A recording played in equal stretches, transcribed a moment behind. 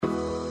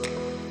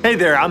Hey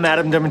there, I'm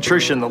Adam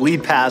Demetrician, the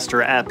lead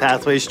pastor at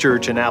Pathways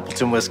Church in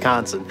Appleton,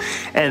 Wisconsin,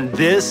 and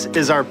this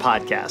is our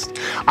podcast.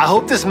 I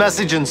hope this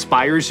message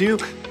inspires you,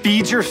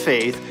 feeds your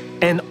faith,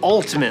 and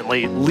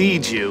ultimately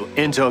leads you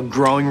into a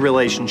growing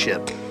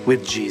relationship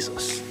with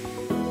Jesus.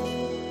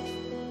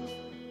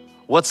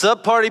 What's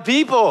up, party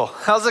people?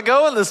 How's it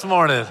going this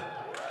morning?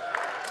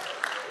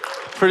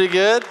 Pretty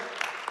good?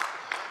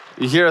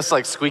 You hear us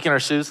like squeaking our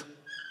shoes?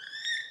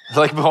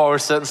 Like while we're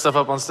setting stuff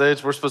up on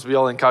stage, we're supposed to be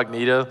all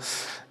incognito.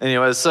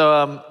 Anyway,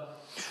 so,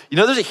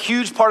 there's a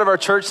huge part of our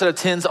church that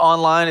attends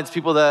online. It's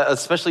people that,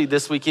 especially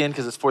this weekend,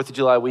 because it's 4th of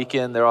July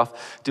weekend, they're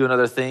off doing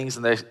other things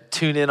and they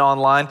tune in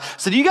online.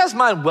 So do you guys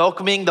mind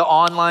welcoming the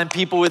online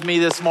people with me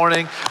this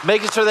morning?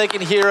 Making sure they can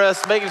hear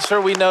us, making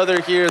sure we know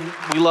they're here and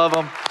we love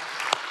them.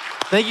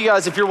 Thank you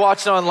guys. If you're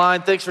watching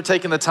online, thanks for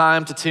taking the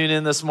time to tune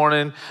in this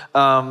morning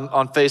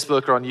on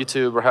Facebook or on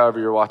YouTube or however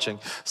you're watching.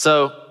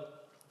 So,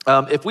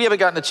 if we haven't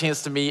gotten a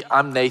chance to meet,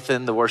 I'm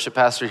Nathan, the worship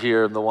pastor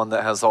here. I'm the one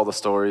that has all the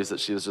stories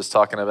that she was just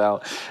talking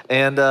about.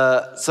 And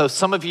so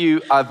some of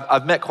you,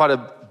 I've met quite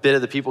a bit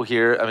of the people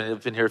here. I mean,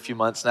 I've been here a few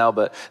months now,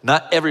 but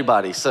not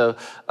everybody. So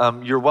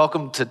you're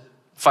welcome to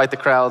fight the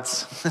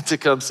crowds to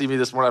come see me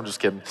this morning. I'm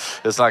just kidding.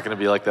 It's not going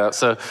to be like that.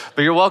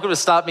 But you're welcome to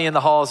stop me in the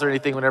halls or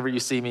anything whenever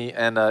you see me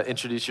and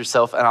introduce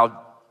yourself. And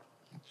I'll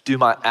do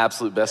my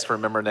absolute best to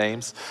remember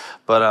names,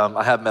 but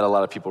I have met a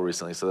lot of people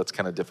recently, so that's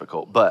kind of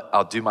difficult, but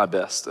I'll do my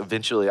best.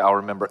 Eventually, I'll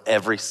remember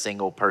every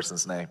single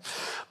person's name.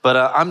 But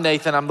I'm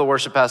Nathan, I'm the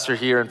worship pastor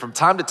here, and from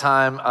time to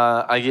time,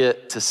 I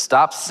get to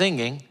stop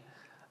singing,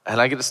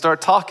 and I get to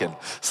start talking.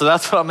 So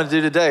that's what I'm gonna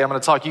do today. I'm gonna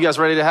talk. You guys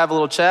ready to have a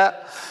little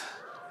chat?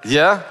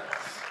 Yeah?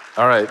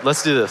 All right,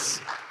 let's do this.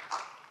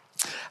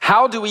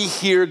 How do we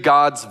hear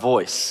God's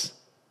voice?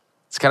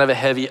 It's kind of a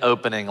heavy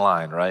opening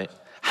line, right?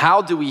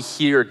 How do we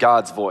hear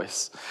God's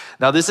voice?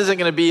 Now, this isn't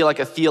gonna be like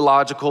a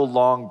theological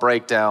long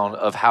breakdown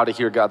of how to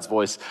hear God's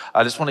voice.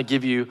 I just wanna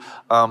give you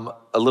a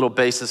little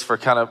basis for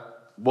kind of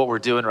what we're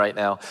doing right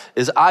now.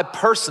 Is I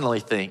personally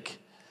think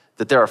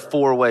that there are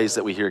 4 ways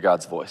that we hear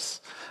God's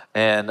voice.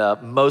 And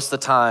most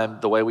of the time,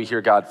 the way we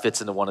hear God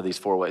fits into one of these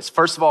 4 ways.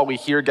 First of all, we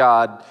hear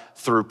God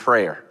through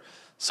prayer.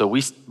 So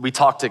we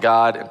talk to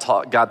God and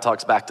God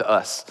talks back to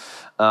us.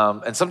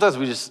 And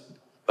sometimes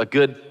a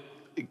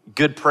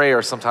good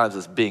prayer sometimes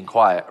is being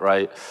quiet,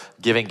 right?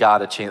 Giving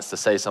God a chance to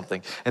say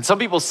something. And some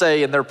people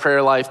say in their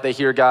prayer life, they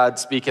hear God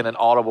speak in an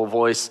audible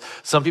voice.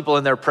 Some people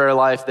in their prayer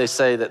life, they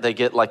say that they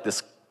get like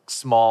this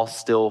small,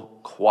 still,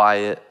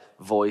 quiet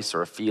voice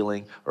or a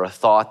feeling or a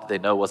thought that they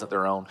know wasn't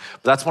their own.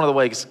 But that's one of the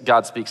ways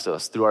God speaks to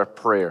us, through our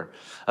prayer.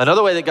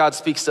 Another way that God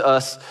speaks to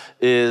us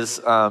is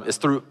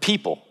through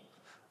people.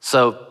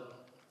 So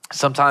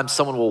sometimes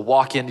someone will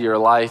walk into your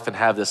life and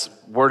have this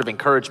word of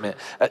encouragement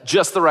at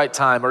just the right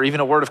time, or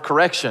even a word of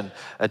correction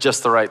at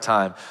just the right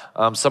time.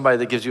 Somebody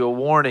that gives you a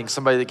warning,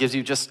 somebody that gives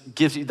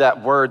you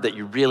that word that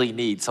you really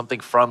need, something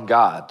from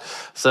God.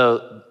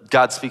 So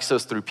God speaks to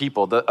us through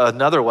people.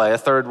 A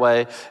third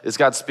way, is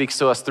God speaks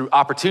to us through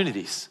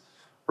opportunities.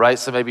 Right?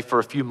 So maybe for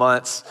a few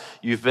months,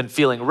 you've been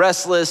feeling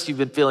restless, you've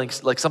been feeling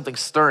like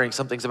something's stirring,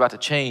 something's about to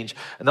change,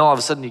 and then all of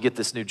a sudden you get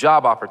this new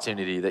job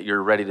opportunity that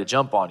you're ready to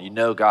jump on. You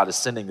know God is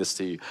sending this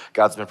to you.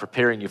 God's been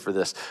preparing you for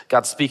this.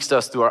 God speaks to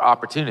us through our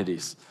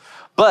opportunities.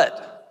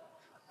 But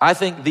I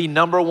think the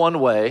number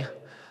one way,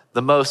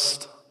 the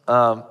most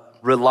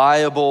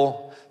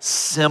reliable,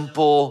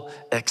 simple,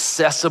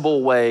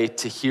 accessible way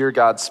to hear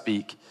God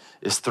speak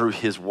is through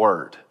his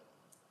word,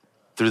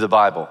 through the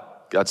Bible.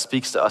 God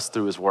speaks to us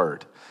through his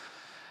word.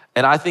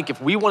 And I think if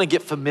we want to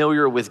get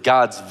familiar with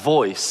God's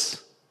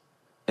voice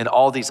in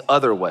all these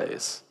other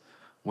ways,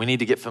 we need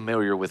to get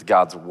familiar with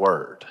God's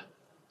word,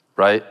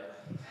 right?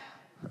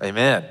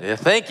 Amen. Yeah,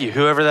 thank you,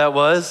 whoever that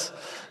was.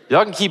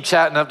 Y'all can keep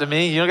chatting up to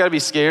me. You don't got to be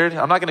scared.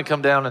 I'm not going to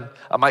come down and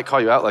I might call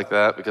you out like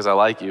that because I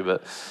like you.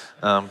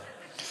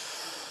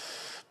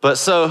 But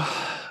so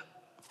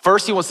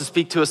first he wants to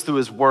speak to us through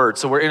his word.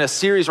 So we're in a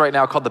series right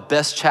now called The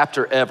Best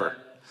Chapter Ever.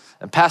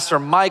 And Pastor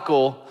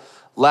Michael,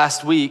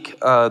 last week,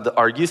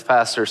 our youth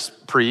pastor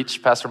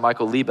preached, Pastor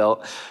Michael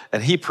Liebelt,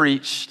 and he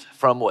preached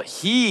from what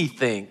he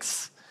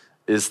thinks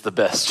is the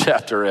best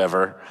chapter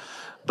ever.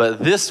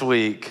 But this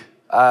week,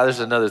 there's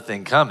another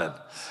thing coming.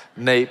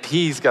 Nate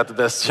P's got the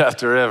best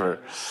chapter ever.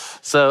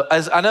 So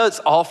as I know it's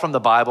all from the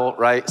Bible,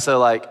 right?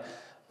 So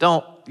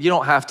you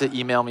don't have to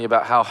email me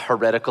about how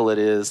heretical it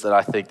is that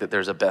I think that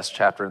there's a best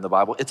chapter in the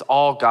Bible. It's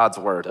all God's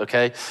word,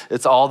 okay?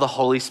 It's all the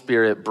Holy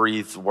Spirit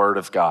breathed word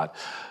of God.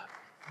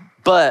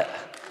 But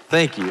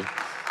thank you.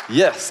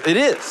 Yes, it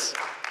is.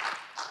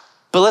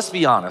 But let's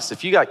be honest.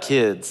 If you got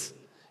kids,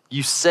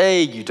 you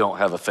say you don't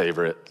have a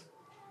favorite,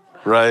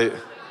 right?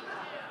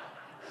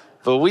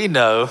 But we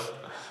know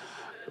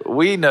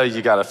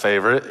you got a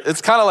favorite.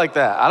 It's kind of like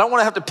that. I don't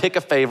want to have to pick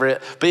a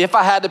favorite, but if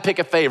I had to pick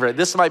a favorite,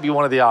 this might be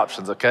one of the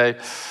options, okay?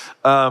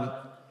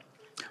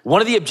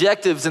 One of the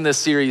objectives in this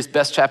series,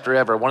 Best Chapter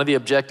Ever, one of the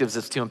objectives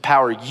is to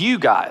empower you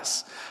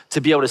guys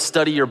to be able to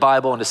study your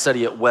Bible and to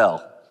study it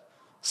well.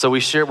 So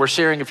we're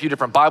sharing a few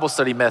different Bible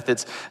study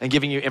methods and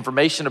giving you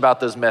information about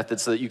those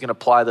methods so that you can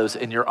apply those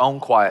in your own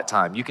quiet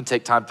time. You can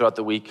take time throughout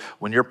the week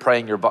when you're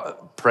praying your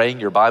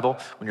Bible,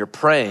 when you're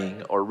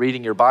praying or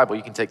reading your Bible,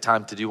 you can take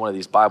time to do one of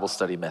these Bible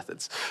study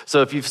methods.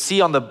 So if you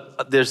see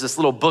there's this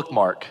little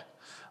bookmark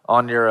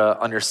on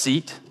your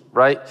seat,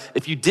 right?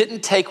 If you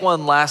didn't take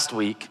one last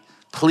week,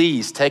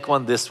 please take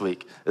one this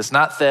week. It's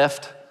not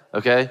theft.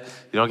 Okay? You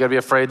don't gotta be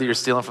afraid that you're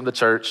stealing from the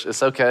church.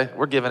 It's okay,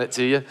 we're giving it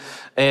to you.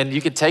 And you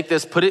can take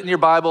this, put it in your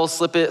Bible,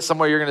 slip it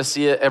somewhere you're gonna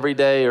see it every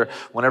day or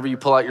whenever you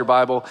pull out your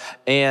Bible.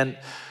 And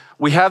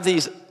we have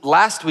these,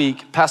 last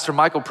week, Pastor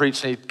Michael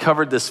preached and he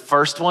covered this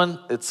first one.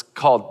 It's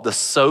called the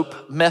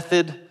SOAP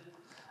method.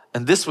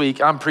 And this week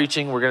I'm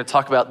preaching, we're gonna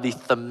talk about the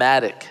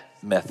thematic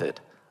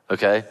method,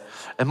 okay?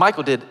 And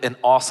Michael did an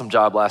awesome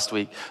job last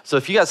week. So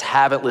if you guys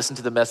haven't listened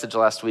to the message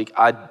last week,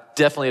 I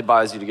definitely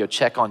advise you to go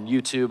check on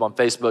YouTube, on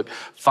Facebook,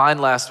 find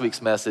last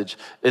week's message.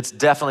 It's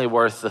definitely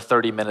worth the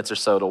 30 minutes or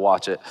so to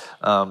watch it.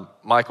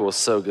 Michael was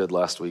so good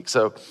last week.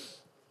 So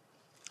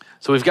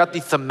we've got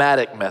the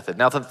thematic method.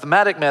 Now the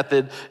thematic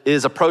method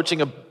is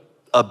approaching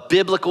a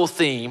biblical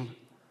theme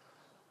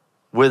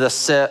with a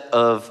set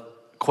of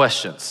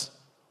questions.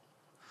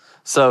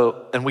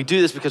 So, and we do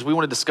this because we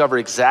want to discover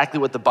exactly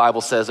what the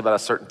Bible says about a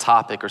certain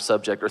topic or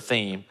subject or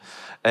theme,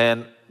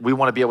 and we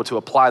want to be able to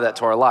apply that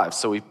to our lives.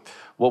 So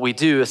what we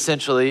do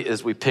essentially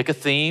is we pick a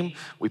theme,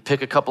 we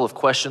pick a couple of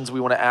questions we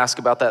want to ask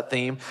about that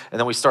theme, and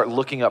then we start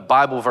looking up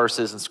Bible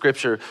verses and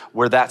scripture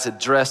where that's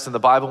addressed in the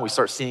Bible, and we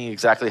start seeing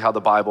exactly how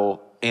the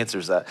Bible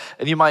answers that.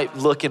 And you might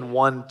look in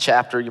one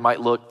chapter, you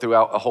might look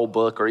throughout a whole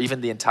book or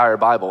even the entire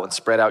Bible and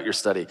spread out your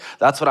study.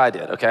 That's what I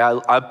did, okay?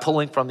 I'm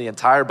pulling from the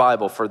entire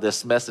Bible for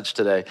this message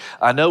today.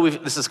 I know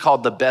this is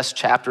called the best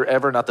chapter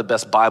ever, not the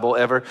best Bible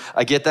ever.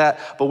 I get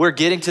that, but we're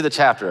getting to the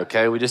chapter,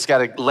 okay? We just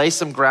gotta lay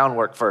some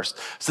groundwork first.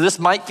 So this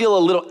might feel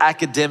a little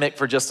academic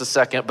for just a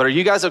second, but are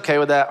you guys okay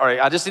with that? All right,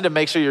 I just need to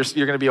make sure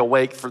you're gonna be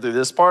awake through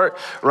this part,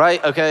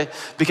 right? Okay,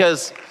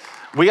 because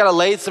we gotta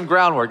lay some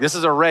groundwork. This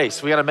is a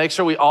race. We gotta make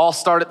sure we all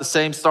start at the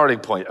same starting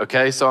point,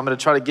 okay? So I'm gonna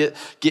try to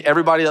get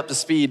everybody up to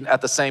speed at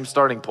the same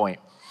starting point.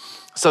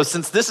 So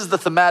since this is the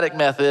thematic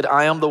method,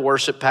 I am the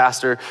worship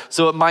pastor,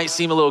 so it might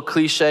seem a little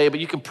cliche, but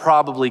you can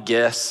probably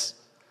guess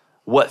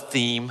what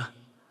theme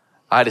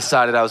I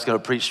decided I was gonna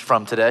preach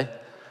from today.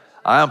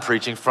 I am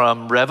preaching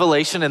from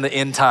Revelation and the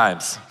end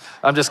times.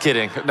 I'm just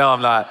kidding. No,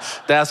 I'm not.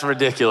 That's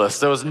ridiculous.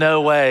 There was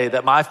no way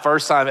that my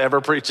first time ever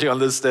preaching on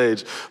this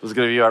stage was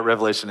going to be about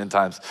Revelation end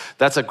times.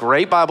 That's a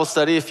great Bible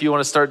study. If you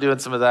want to start doing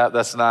some of that,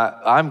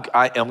 I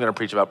am going to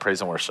preach about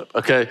praise and worship.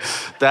 Okay.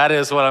 That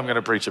is what I'm going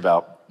to preach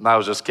about. I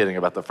was just kidding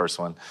about the first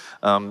one.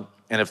 And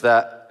if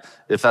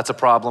that's a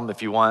problem,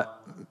 if you want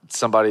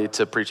somebody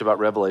to preach about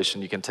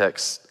Revelation, you can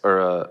text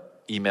or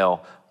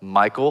email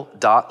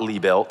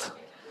michael.liebelt.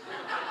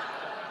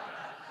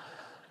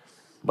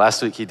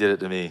 Last week he did it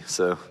to me,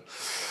 so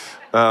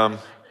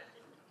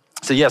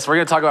yes, we're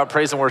gonna talk about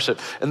praise and worship.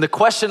 And the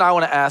question I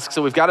wanna ask,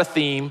 so we've got a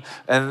theme,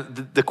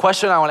 and the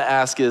question I wanna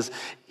ask is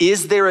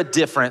there a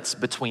difference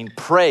between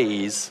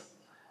praise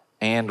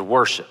and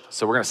worship?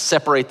 So we're gonna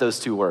separate those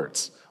two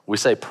words. We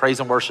say praise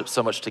and worship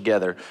so much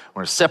together.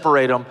 We're gonna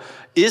separate them.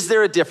 Is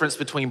there a difference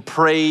between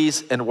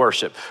praise and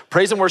worship?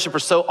 Praise and worship are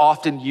so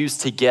often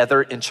used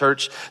together in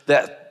church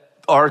that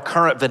our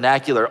current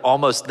vernacular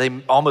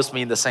they almost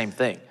mean the same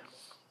thing.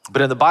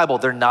 But in the Bible,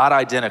 they're not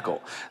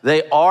identical.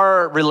 They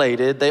are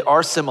related, they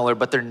are similar,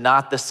 but they're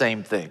not the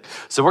same thing.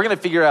 So we're gonna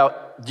figure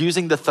out,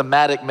 using the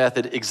thematic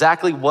method,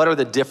 exactly what are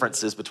the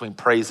differences between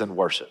praise and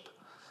worship.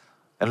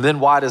 And then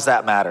why does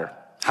that matter?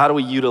 How do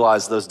we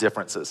utilize those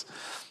differences?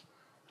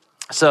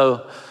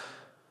 So,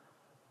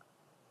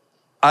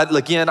 I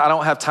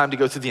don't have time to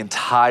go through the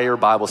entire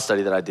Bible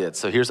study that I did.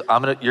 So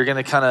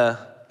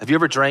have you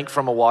ever drank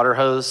from a water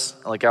hose,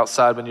 like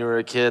outside when you were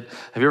a kid?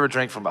 Have you ever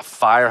drank from a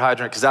fire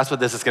hydrant? Because that's what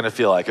this is gonna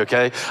feel like,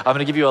 okay? I'm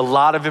gonna give you a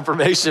lot of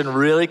information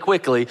really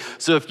quickly.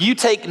 So if you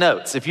take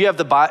notes, if you have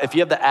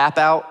the app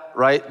out,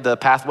 right, the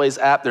Pathways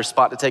app, there's a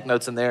spot to take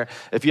notes in there.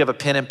 If you have a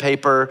pen and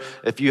paper,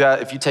 if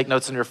you take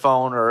notes on your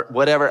phone or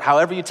whatever,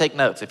 however you take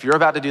notes, if you're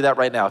about to do that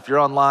right now, if you're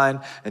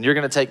online and you're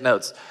gonna take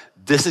notes,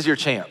 this is your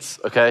chance,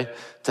 okay?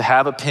 To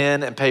have a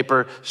pen and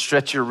paper,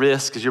 stretch your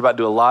wrists because you're about to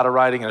do a lot of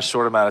writing in a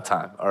short amount of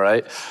time, all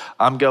right?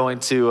 I'm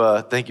going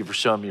to, thank you for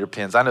showing me your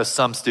pens. I know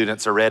some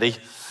students are ready.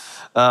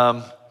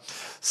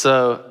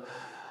 So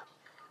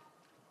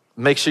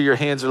make sure your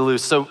hands are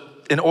loose. So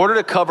in order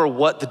to cover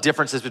what the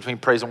difference is between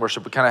praise and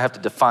worship, we kind of have to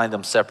define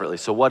them separately.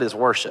 So what is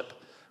worship?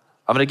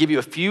 I'm gonna give you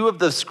a few of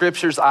the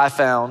scriptures I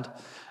found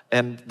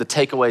and the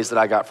takeaways that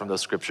I got from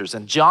those scriptures.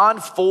 In John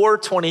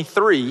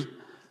 4:23,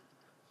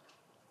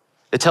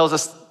 it tells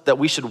us that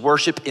we should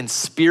worship in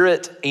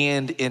spirit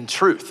and in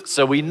truth.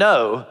 So we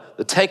know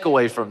the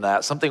takeaway from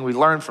that, something we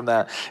learned from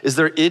that, is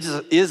there is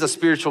a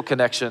spiritual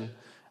connection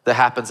that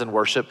happens in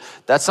worship.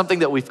 That's something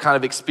that we've kind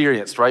of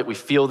experienced, right? We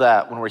feel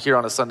that when we're here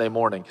on a Sunday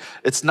morning.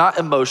 It's not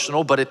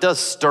emotional, but it does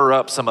stir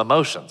up some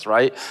emotions,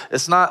 right?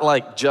 It's not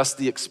like just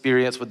the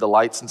experience with the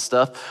lights and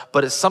stuff,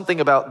 but it's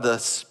something about the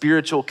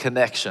spiritual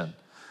connection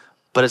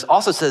But it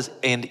also says,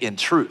 and in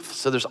truth.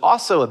 So there's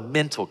also a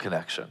mental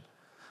connection,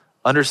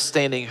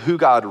 understanding who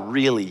God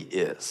really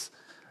is,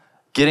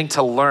 getting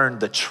to learn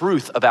the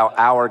truth about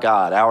our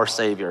God, our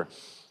Savior,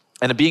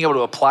 and being able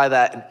to apply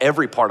that in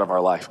every part of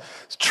our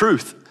life.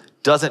 Truth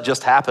doesn't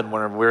just happen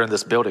when we're in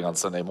this building on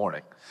Sunday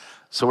morning.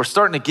 So we're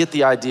starting to get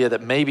the idea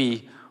that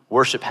maybe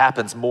worship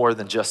happens more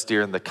than just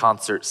during the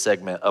concert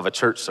segment of a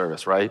church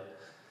service, right?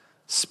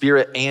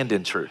 Spirit and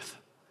in truth.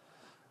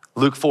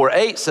 Luke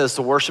 4:8 says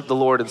to worship the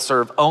Lord and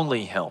serve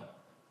only him.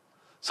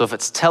 So if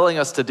it's telling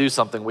us to do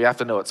something, we have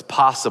to know it's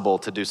possible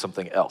to do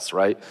something else,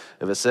 right?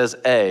 If it says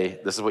A,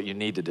 this is what you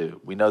need to do.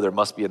 We know there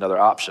must be another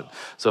option.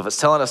 So if it's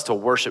telling us to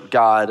worship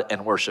God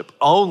and worship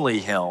only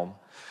him,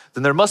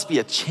 then there must be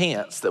a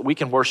chance that we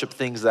can worship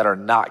things that are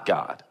not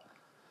God.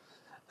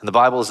 And the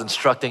Bible is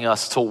instructing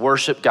us to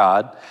worship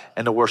God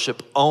and to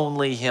worship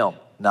only him,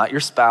 not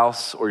your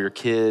spouse or your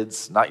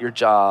kids, not your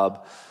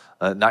job,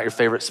 not your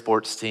favorite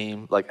sports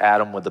team, like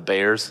Adam with the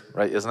Bears,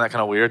 right? Isn't that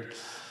kind of weird?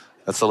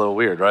 That's a little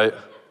weird, right?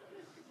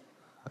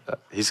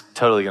 He's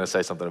totally gonna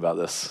say something about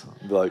this.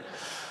 Be like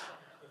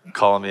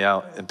calling me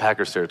out in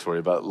Packers territory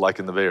about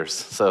liking the Bears.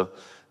 So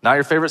not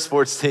your favorite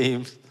sports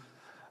team,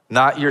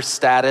 not your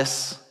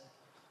status.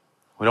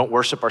 We don't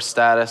worship our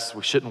status.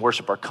 We shouldn't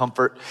worship our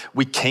comfort.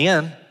 We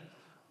can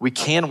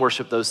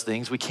worship those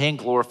things. We can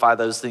glorify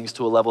those things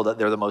to a level that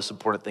they're the most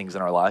important things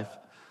in our life.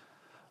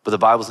 But the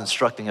Bible's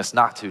instructing us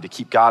not to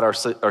keep God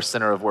our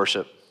center of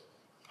worship.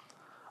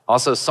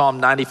 Also,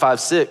 Psalm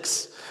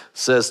 95:6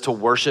 says to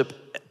worship,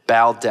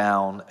 bow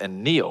down,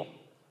 and kneel,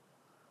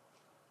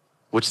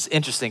 which is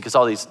interesting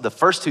because the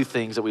first two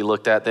things that we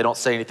looked at, they don't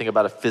say anything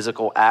about a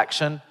physical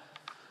action,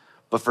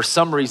 but for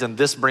some reason,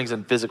 this brings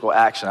in physical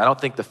action. I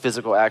don't think the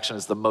physical action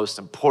is the most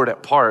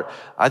important part.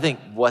 I think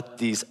what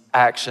these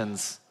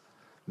actions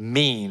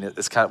mean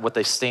is kind of what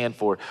they stand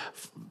for.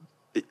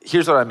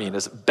 Here's what I mean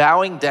is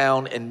bowing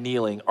down and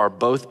kneeling are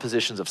both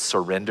positions of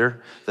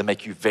surrender that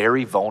make you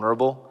very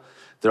vulnerable.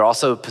 They're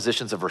also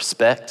positions of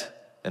respect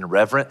and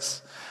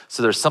reverence.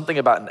 So there's something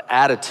about an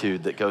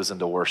attitude that goes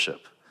into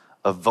worship,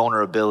 of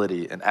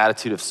vulnerability, an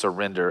attitude of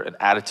surrender, an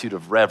attitude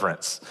of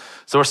reverence.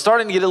 So we're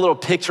starting to get a little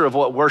picture of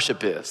what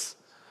worship is,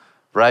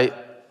 right?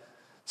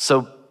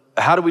 So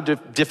how do we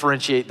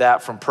differentiate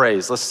that from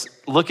praise? Let's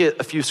look at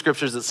a few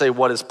scriptures that say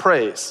what is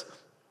praise.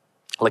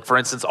 Like for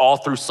instance, all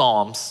through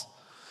Psalms,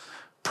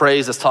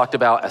 praise is talked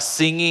about as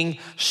singing,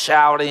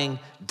 shouting,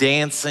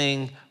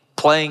 dancing,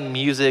 playing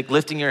music,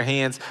 lifting your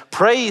hands.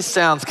 Praise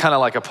sounds kind of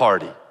like a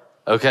party,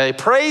 okay?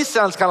 Praise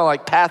sounds kind of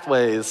like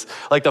Pathways,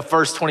 like the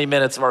first 20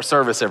 minutes of our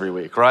service every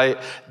week, right?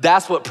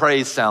 That's what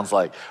praise sounds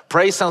like.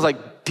 Praise sounds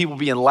like people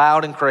being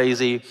loud and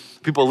crazy,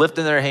 people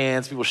lifting their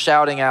hands, people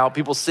shouting out,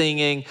 people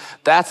singing.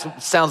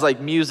 That sounds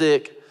like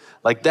music.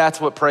 Like that's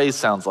what praise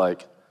sounds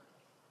like.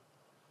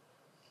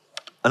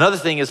 Another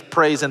thing is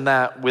praise in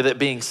that with it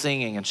being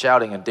singing and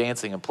shouting and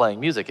dancing and playing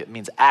music, it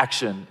means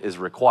action is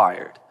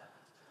required.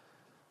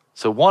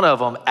 So one of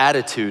them,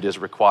 attitude is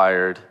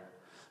required.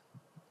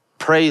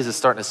 Praise is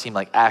starting to seem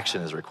like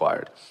action is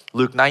required.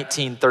 Luke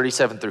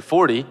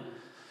 19:37-40,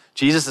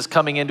 Jesus is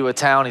coming into a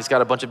town. He's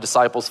got a bunch of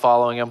disciples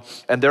following him,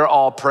 and they're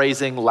all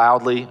praising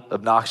loudly,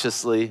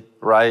 obnoxiously,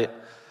 right?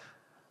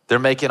 They're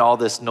making all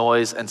this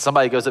noise, and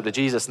somebody goes up to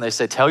Jesus and they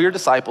say, tell your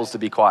disciples to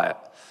be quiet.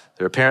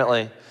 They're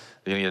apparently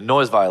gonna get a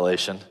noise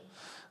violation.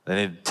 They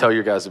need to tell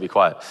your guys to be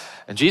quiet.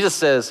 And Jesus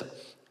says,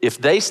 if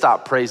they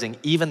stop praising,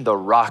 even the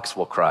rocks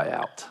will cry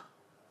out.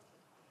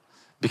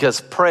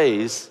 Because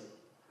praise,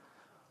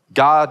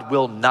 God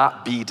will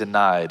not be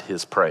denied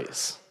his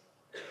praise.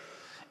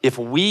 If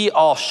we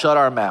all shut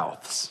our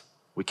mouths,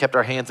 we kept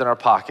our hands in our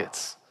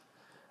pockets,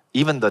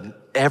 even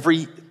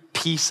every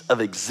piece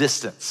of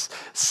existence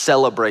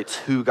celebrates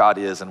who God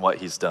is and what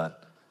he's done.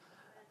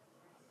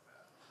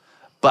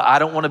 But I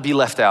don't want to be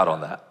left out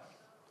on that.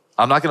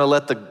 I'm not going to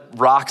let the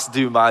rocks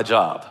do my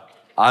job.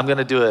 I'm going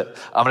to do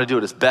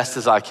it as best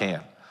as I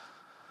can.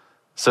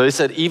 So he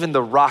said, even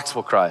the rocks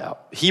will cry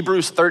out.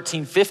 Hebrews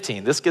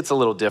 13:15, this gets a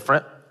little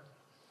different.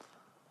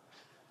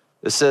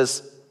 It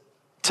says,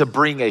 to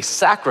bring a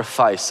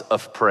sacrifice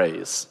of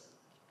praise.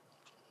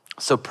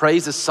 So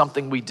praise is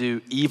something we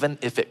do even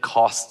if it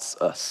costs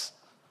us.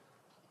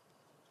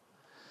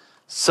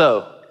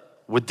 So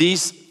with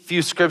these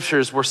few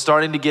scriptures, we're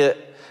starting to get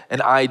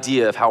an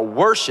idea of how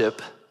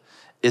worship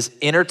is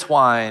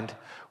intertwined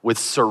with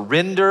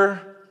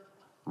surrender,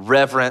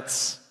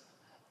 reverence,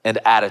 and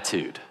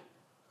attitude.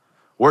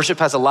 Worship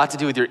has a lot to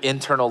do with your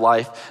internal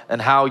life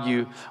and how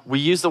we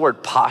use the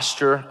word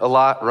posture a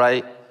lot,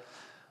 right?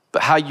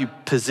 But how you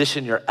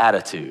position your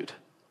attitude,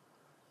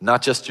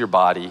 not just your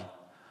body,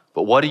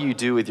 but what do you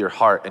do with your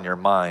heart and your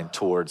mind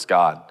towards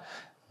God?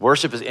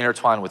 Worship is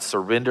intertwined with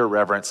surrender,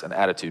 reverence, and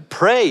attitude.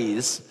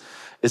 Praise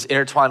is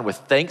intertwined with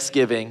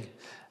thanksgiving,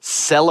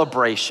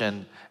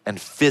 celebration, and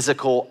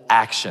physical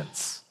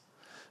actions,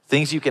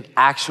 things you can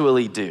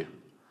actually do.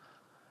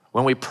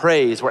 When we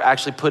praise, we're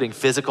actually putting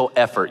physical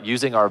effort,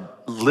 using our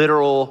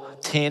literal,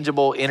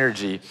 tangible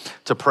energy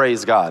to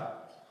praise God.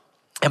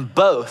 And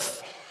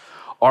both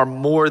are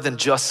more than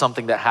just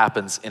something that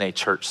happens in a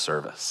church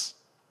service.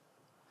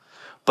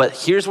 But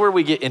here's where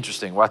we get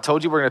interesting. Well, I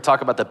told you we're gonna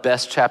talk about the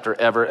best chapter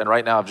ever, and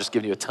right now I've just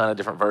given you a ton of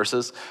different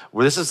verses.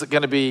 Where this is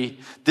kind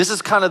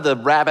of the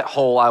rabbit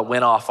hole I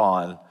went off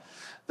on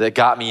that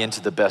got me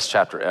into the best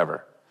chapter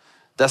ever.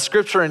 That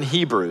scripture in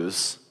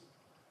Hebrews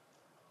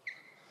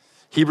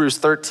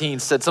 13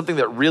 said something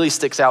that really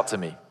sticks out to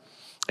me.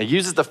 It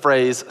uses the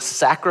phrase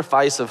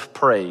sacrifice of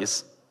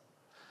praise,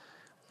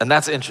 and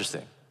that's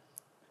interesting.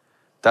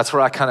 That's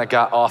where I kind of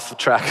got off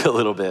track a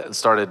little bit and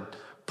started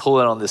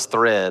pulling on this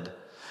thread.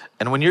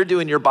 And when you're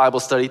doing your Bible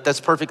study,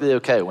 that's perfectly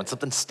okay. When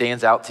something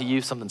stands out to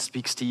you, something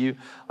speaks to you,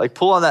 like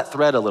pull on that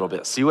thread a little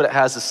bit. See what it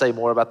has to say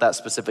more about that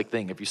specific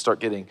thing if you start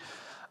getting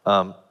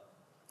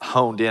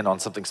honed in on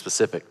something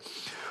specific.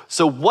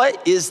 So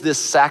what is this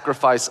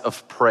sacrifice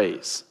of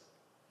praise?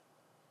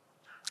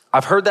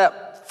 I've heard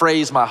that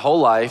phrase my whole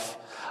life.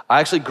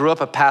 I actually grew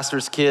up a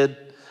pastor's kid,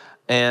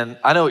 and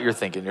I know what you're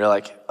thinking. You're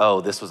like,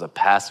 oh, this was a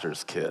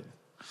pastor's kid.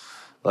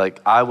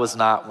 Like, I was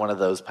not one of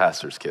those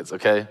pastor's kids,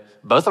 okay?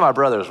 Both of my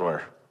brothers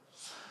were,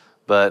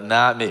 but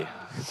not me.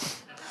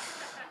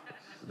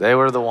 They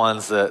were the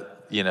ones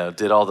that,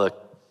 did all the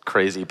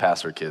crazy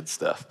pastor kid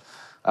stuff.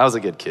 I was a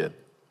good kid.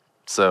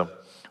 So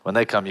when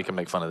they come, you can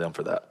make fun of them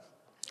for that.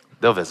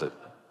 They'll visit,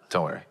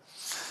 don't worry.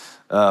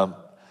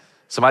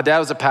 So my dad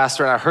was a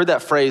pastor, and I heard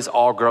that phrase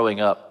all growing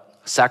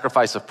up,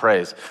 sacrifice of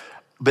praise.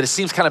 But it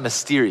seems kind of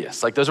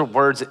mysterious. Like those are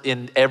words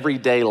in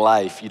everyday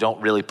life you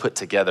don't really put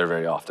together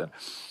very often.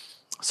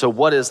 So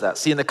what is that?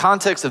 See, in the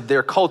context of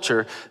their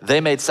culture,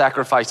 they made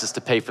sacrifices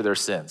to pay for their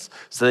sins.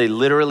 So they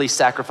literally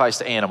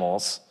sacrificed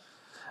animals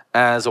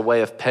as a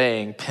way of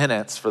paying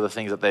penance for the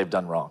things that they've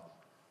done wrong.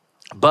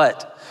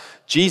 But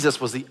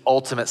Jesus was the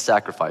ultimate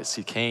sacrifice.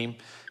 He came,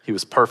 he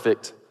was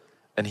perfect,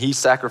 and he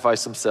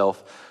sacrificed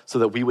himself so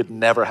that we would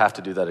never have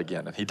to do that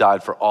again. And he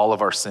died for all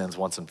of our sins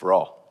once and for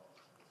all.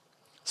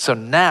 So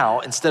now,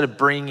 instead of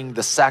bringing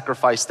the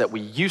sacrifice that we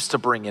used to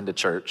bring into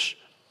church,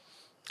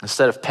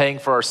 instead of paying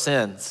for our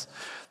sins,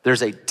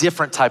 there's a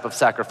different type of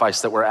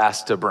sacrifice that we're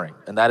asked to bring,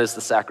 and that is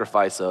the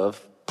sacrifice of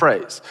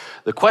praise.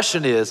 The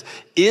question is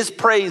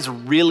praise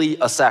really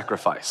a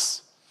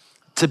sacrifice?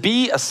 To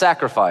be a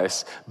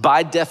sacrifice,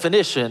 by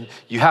definition,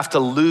 you have to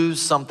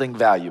lose something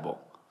valuable,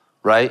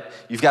 right?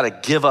 You've got to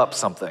give up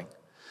something.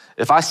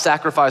 If I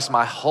sacrifice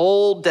my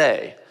whole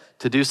day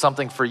to do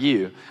something for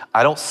you,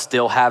 I don't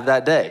still have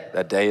that day.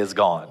 That day is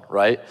gone,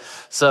 right?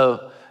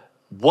 So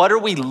what are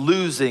we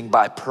losing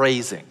by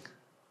praising?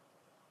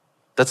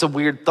 That's a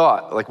weird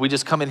thought. Like we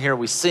just come in here and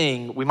we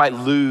sing, we might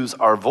lose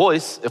our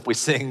voice if we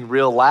sing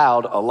real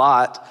loud a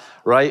lot,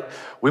 right?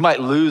 We might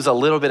lose a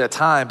little bit of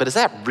time, but is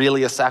that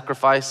really a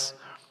sacrifice?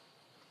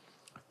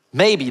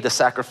 Maybe the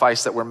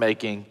sacrifice that we're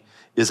making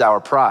is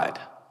our pride.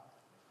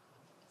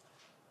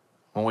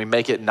 When we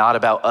make it not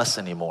about us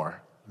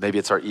anymore, maybe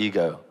it's our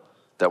ego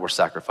that we're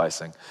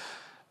sacrificing.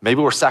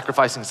 Maybe we're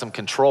sacrificing some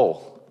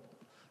control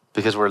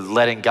because we're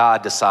letting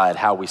God decide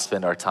how we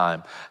spend our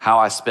time, how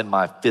I spend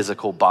my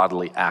physical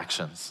bodily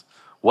actions.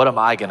 What am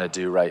I gonna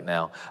do right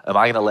now? Am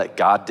I gonna let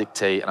God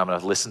dictate and I'm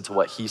gonna listen to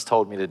what he's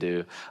told me to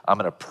do? I'm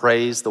gonna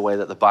praise the way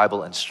that the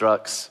Bible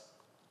instructs.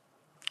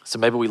 So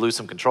maybe we lose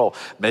some control.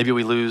 Maybe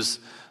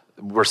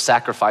we're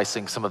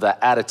sacrificing some of that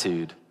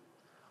attitude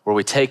where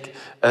we take,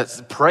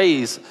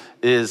 praise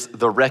is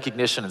the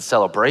recognition and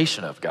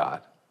celebration of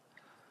God.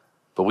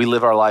 But we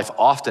live our life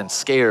often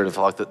scared of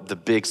like the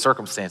big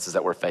circumstances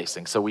that we're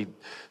facing. So we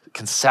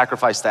can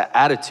sacrifice that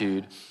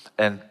attitude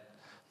and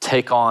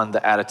take on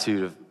the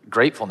attitude of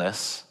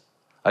gratefulness.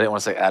 I didn't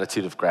want to say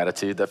attitude of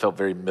gratitude. That felt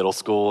very middle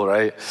school,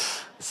 right?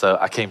 So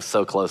I came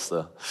so close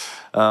though.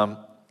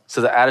 So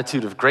the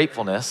attitude of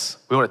gratefulness,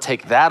 we want to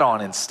take that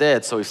on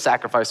instead. So we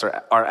sacrifice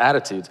our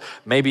attitudes.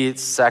 Maybe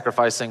it's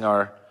sacrificing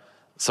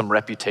some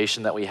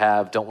reputation that we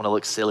have, don't want to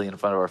look silly in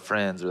front of our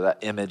friends, or that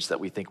image that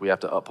we think we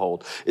have to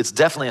uphold. It's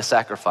definitely a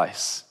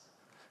sacrifice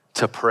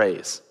to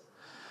praise.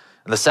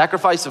 And the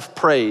sacrifice of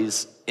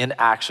praise in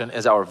action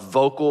is our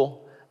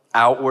vocal,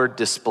 outward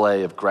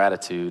display of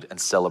gratitude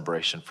and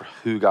celebration for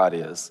who God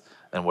is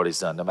and what he's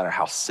done. No matter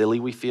how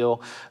silly we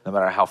feel, no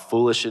matter how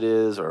foolish it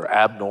is, or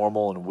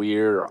abnormal and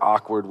weird or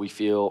awkward we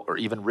feel, or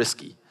even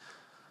risky.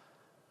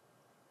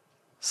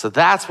 So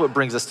that's what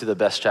brings us to the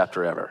best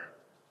chapter ever.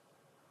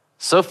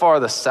 So far,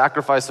 the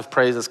sacrifice of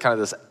praise is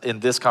kind of in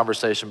this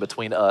conversation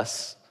between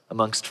us,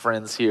 amongst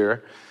friends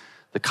here.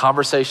 The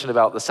conversation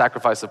about the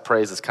sacrifice of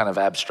praise is kind of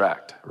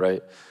abstract,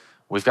 right?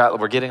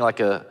 We're getting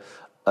like an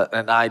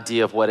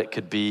idea of what it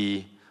could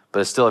be, but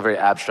it's still a very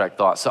abstract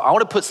thought. So I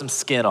want to put some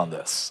skin on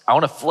this. I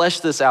want to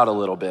flesh this out a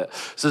little bit.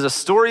 So there's a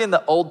story in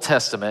the Old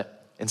Testament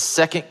in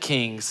 2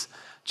 Kings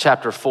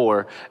chapter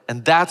 4,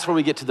 and that's where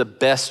we get to the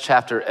best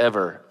chapter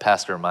ever,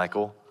 Pastor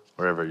Michael,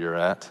 wherever you're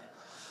at.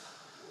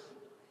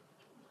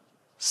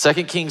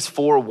 2 Kings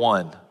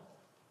 4:1.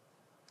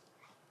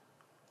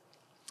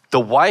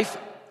 The wife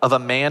of a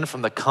man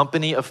from the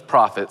company of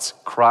prophets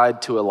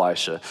cried to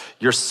Elisha,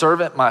 "Your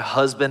servant, my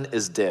husband,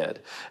 is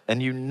dead,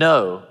 and you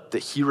know that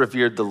he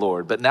revered the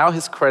Lord. But now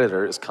his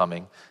creditor is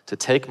coming to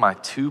take my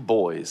 2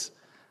 boys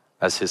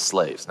as his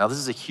slaves. Now, this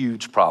is a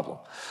huge problem.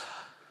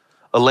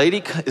 A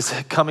lady is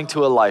coming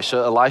to Elisha.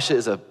 Elisha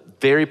is a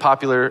very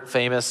popular,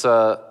 famous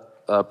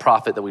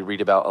prophet that we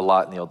read about a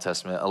lot in the Old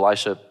Testament.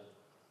 Elisha,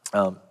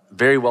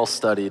 very well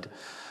studied.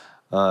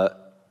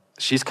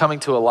 She's coming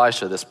to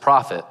Elisha, this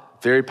prophet,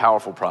 very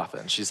powerful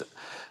prophet. And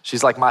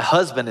she's like, my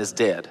husband is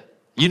dead.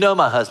 You know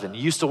my husband.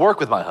 You used to work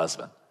with my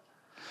husband.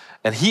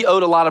 And he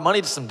owed a lot of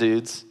money to some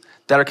dudes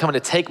that are coming to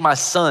take my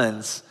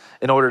sons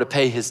in order to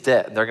pay his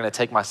debt. And they're going to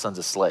take my sons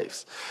as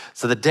slaves.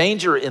 So the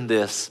danger in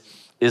this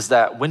is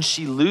that when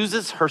she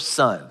loses her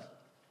sons,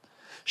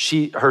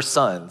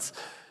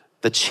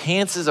 the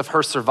chances of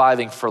her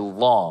surviving for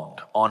long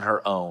on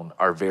her own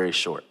are very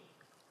short.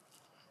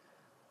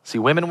 See,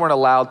 women weren't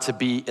allowed to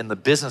be in the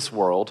business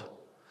world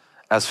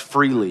as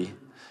freely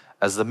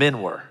as the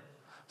men were.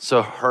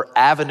 So her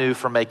avenue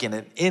for making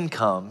an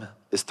income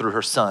is through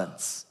her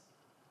sons.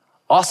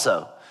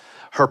 Also,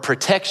 her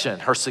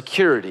protection, her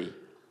security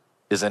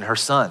is in her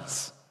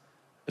sons.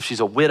 If she's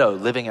a widow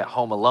living at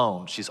home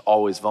alone, she's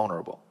always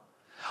vulnerable.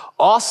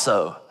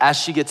 Also, as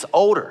she gets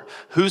older,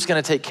 who's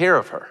gonna take care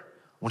of her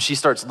when she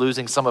starts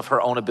losing some of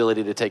her own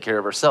ability to take care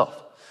of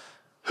herself?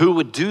 Who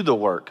would do the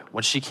work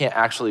when she can't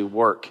actually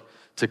work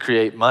to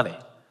create money?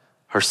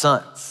 Her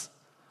sons.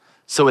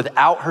 So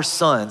without her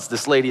sons,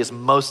 this lady is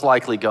most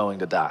likely going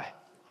to die.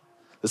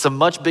 It's a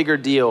much bigger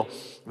deal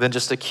than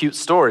just a cute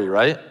story,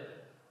 right?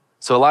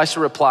 So Elisha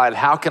replied,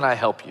 how can I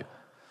help you?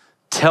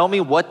 Tell me,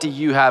 what do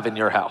you have in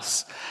your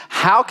house?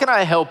 How can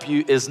I help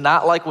you is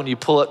not like when you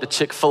pull up to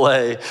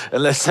Chick-fil-A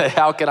and they say,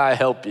 how can I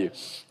help you?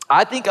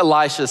 I think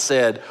Elisha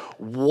said,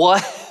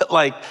 what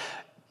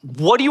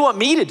do you want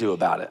me to do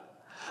about it?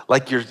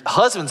 Like, your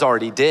husband's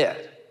already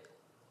dead.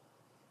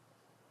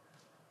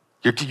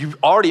 You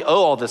already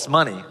owe all this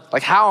money.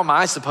 Like, how am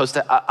I supposed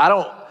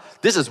to,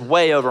 this is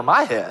way over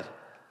my head.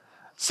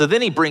 So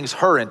then he brings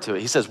her into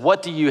it. He says,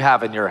 what do you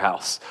have in your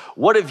house?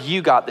 What have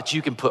you got that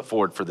you can put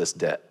forward for this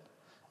debt?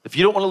 If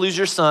you don't want to lose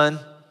your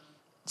sons,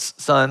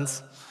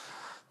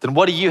 then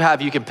what do you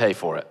have you can pay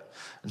for it?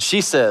 And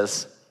she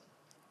says,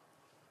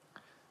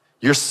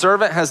 your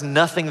servant has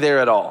nothing there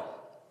at all,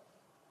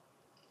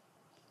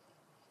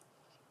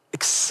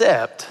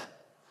 except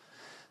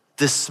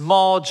this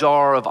small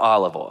jar of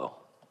olive oil.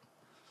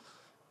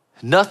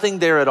 Nothing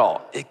there at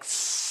all,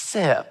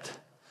 except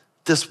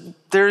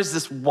there's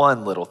this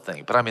one little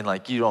thing. But I mean,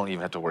 like, you don't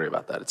even have to worry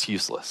about that. It's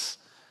useless.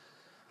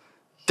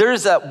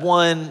 There's that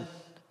one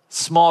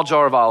small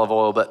jar of olive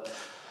oil, but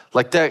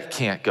like, that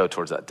can't go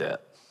towards that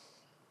debt.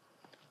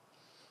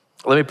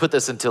 Let me put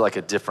this into like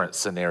a different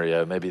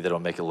scenario. Maybe that'll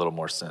make a little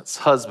more sense.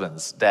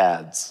 Husbands,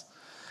 dads,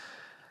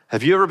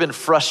 have you ever been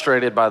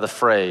frustrated by the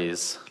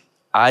phrase,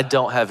 I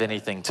don't have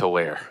anything to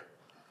wear?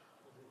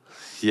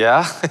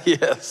 Yeah,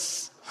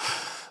 yes.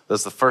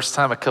 That's the first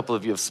time a couple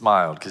of you have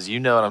smiled, because you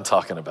know what I'm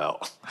talking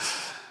about.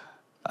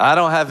 I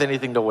don't have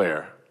anything to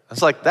wear.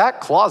 It's like, that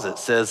closet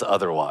says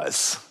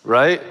otherwise,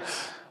 right?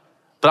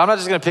 But I'm not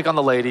just gonna pick on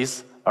the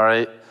ladies, all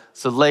right?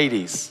 So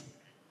ladies,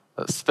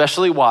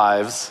 especially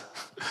wives,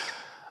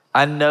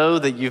 I know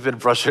that you've been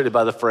frustrated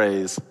by the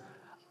phrase,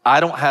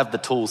 I don't have the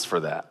tools for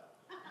that,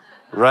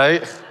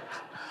 right?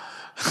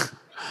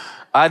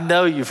 I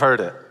know you've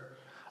heard it.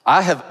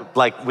 I have,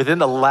 like, within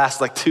the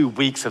last 2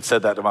 weeks have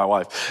said that to my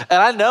wife.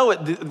 And I know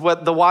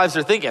what the wives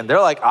are thinking. They're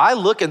like, I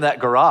look in that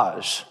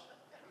garage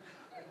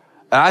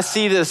and I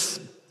see this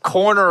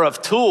corner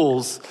of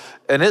tools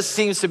and it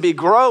seems to be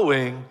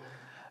growing.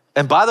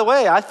 And by the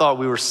way, I thought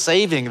we were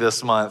saving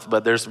this month,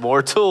 but there's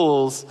more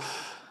tools.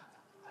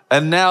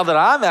 And now that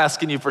I'm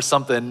asking you for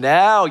something,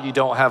 now you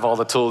don't have all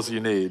the tools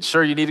you need.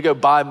 Sure, you need to go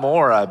buy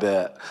more, I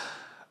bet.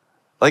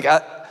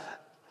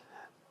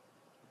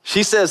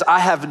 She says, I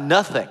have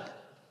nothing.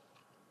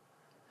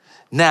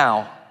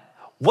 Now,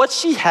 what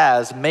she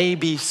has may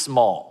be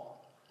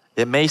small.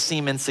 It may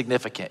seem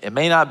insignificant. It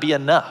may not be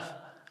enough.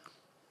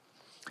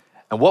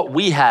 And what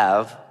we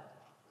have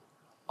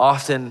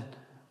often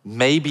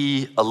may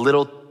be a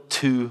little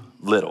too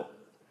little.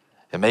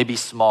 It may be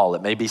small.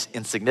 It may be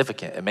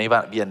insignificant. It may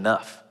not be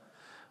enough.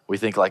 We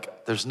think,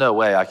 like, there's no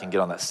way I can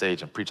get on that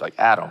stage and preach like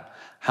Adam.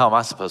 How am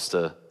I supposed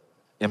to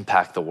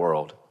impact the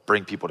world,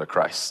 bring people to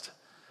Christ?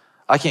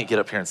 I can't get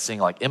up here and sing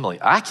like Emily.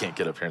 I can't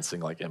get up here and sing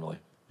like Emily,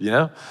 you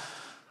know?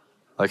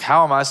 Like,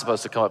 how am I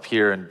supposed to come up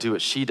here and do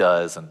what she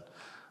does and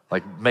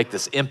like make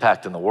this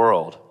impact in the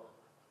world?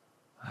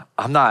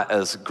 I'm not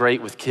as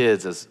great with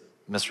kids as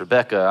Miss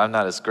Rebecca. I'm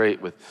not as great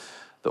with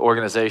the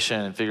organization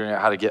and figuring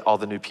out how to get all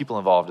the new people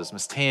involved as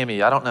Miss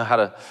Tammy. I don't know how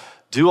to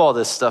do all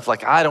this stuff.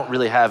 Like, I don't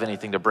really have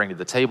anything to bring to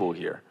the table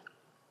here.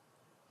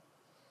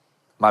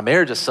 My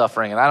marriage is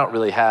suffering and I don't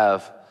really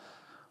have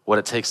what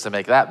it takes to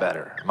make that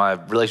better. My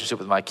relationship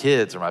with my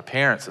kids or my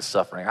parents is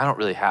suffering. I don't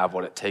really have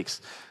what it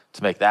takes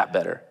to make that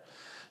better.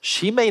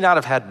 She may not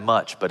have had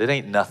much, but it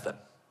ain't nothing.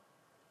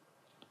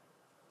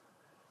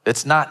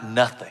 It's not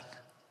nothing.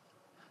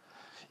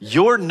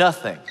 Your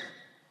nothing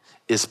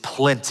is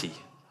plenty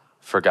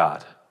for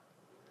God.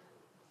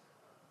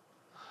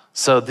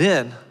 So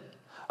then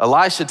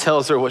Elisha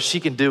tells her what she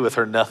can do with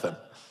her nothing,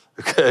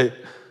 okay?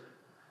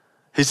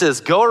 He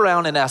says, go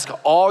around and ask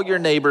all your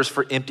neighbors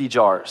for empty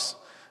jars.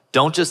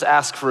 Don't just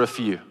ask for a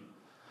few.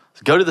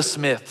 Go to the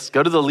Smiths,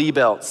 go to the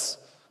Liebelts,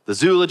 the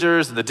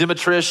Zulagers and the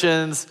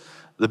Demetricians,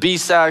 the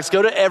B-Sacks,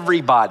 go to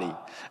everybody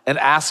and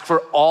ask for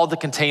all the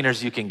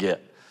containers you can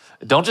get.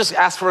 Don't just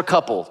ask for a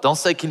couple. Don't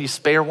say, can you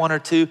spare one or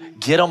two?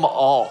 Get them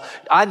all.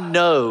 I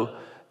know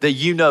that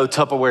you know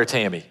Tupperware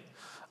Tammy.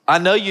 I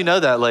know you know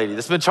that lady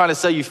that's been trying to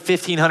sell you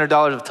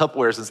 $1,500 of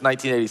Tupperware since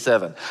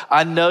 1987.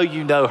 I know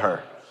you know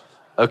her,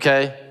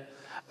 okay?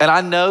 And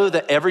I know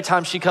that every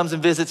time she comes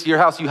and visits your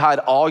house, you hide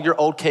all your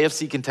old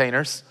KFC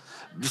containers.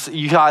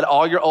 You hide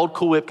all your old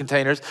Cool Whip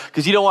containers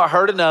because you don't want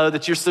her to know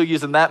that you're still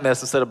using that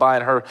mess instead of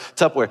buying her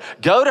Tupperware.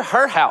 Go to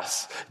her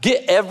house.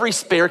 Get every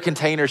spare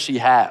container she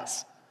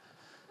has.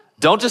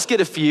 Don't just get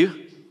a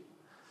few.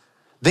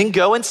 Then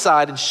go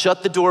inside and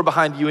shut the door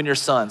behind you and your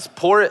sons.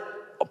 Pour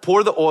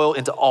the oil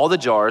into all the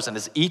jars, and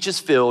as each is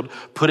filled,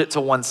 put it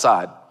to one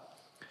side.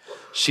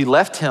 She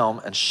left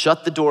him and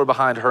shut the door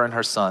behind her and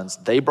her sons.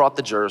 They brought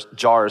the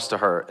jars to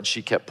her, and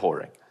she kept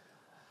pouring.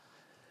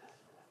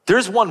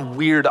 There's one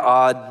weird,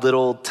 odd,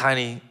 little,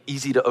 tiny,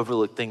 easy to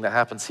overlook thing that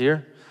happens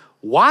here.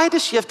 Why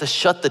does she have to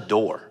shut the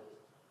door?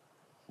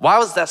 Why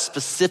was that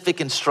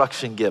specific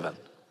instruction given?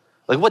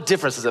 Like, what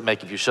difference does it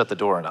make if you shut the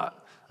door or not?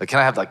 Like, can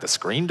I have like the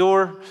screen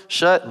door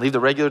shut and leave the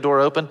regular door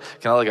open?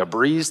 Can I like a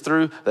breeze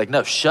through? Like,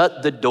 no,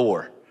 shut the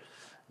door.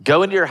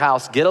 Go into your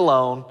house, get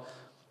alone.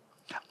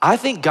 I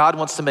think God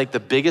wants to make the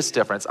biggest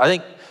difference. I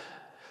think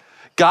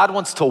God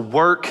wants to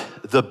work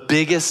the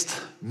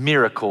biggest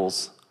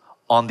miracles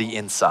on the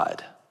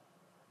inside.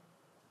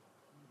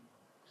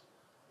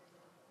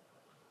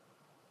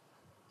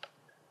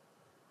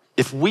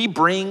 If we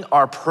bring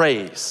our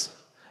praise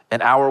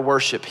and our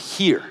worship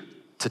here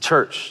to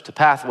church, to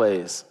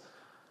Pathways,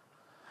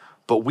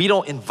 but we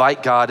don't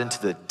invite God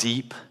into the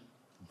deep,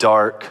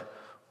 dark,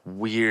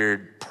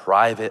 weird,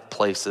 private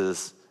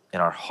places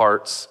in our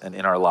hearts and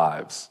in our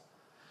lives,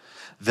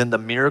 then the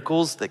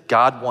miracles that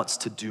God wants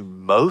to do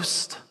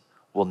most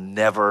will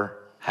never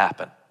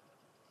happen.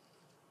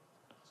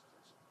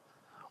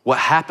 What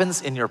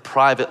happens in your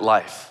private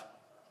life,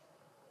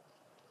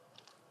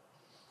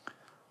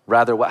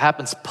 rather, what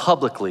happens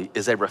publicly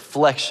is a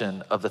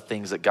reflection of the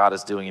things that God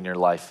is doing in your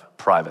life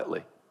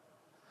privately.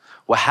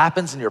 What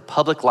happens in your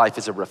public life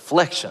is a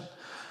reflection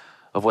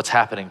of what's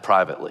happening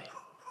privately.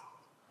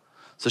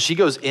 So she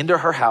goes into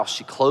her house,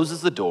 she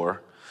closes the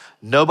door.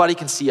 Nobody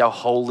can see how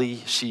holy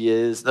she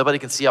is. Nobody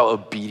can see how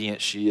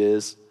obedient she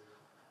is.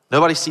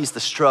 Nobody sees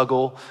the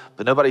struggle,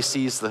 but nobody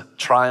sees the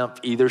triumph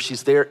either.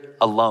 She's there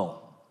alone,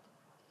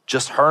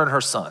 just her and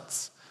her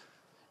sons.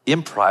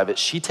 In private,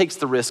 she takes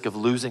the risk of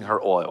losing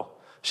her oil.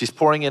 She's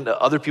pouring into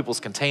other people's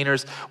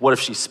containers. What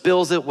if she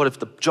spills it? What if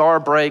the jar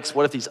breaks?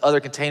 What if these other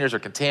containers are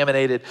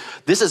contaminated?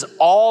 This is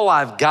all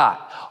I've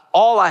got.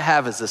 All I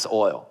have is this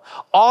oil.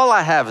 All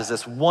I have is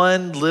this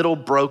one little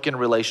broken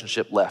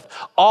relationship left.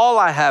 All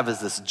I have is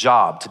this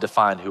job to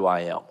define who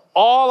I am.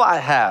 All I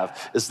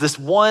have is this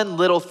one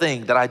little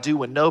thing that I do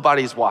when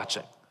nobody's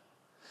watching.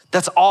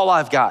 That's all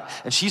I've got.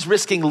 And she's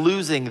risking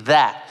losing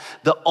that,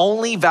 the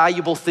only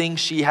valuable thing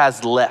she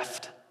has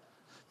left,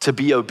 to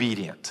be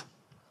obedient.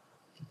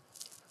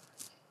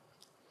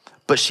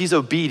 But she's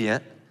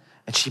obedient,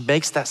 and she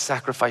makes that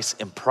sacrifice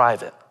in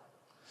private.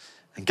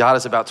 And God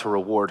is about to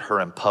reward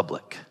her in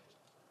public.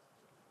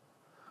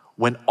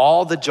 When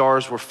all the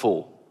jars were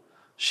full,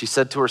 she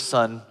said to her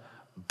son,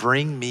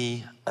 "Bring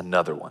me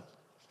another one."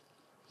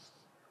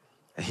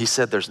 And he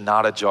said, "There's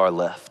not a jar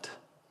left."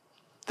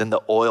 Then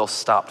the oil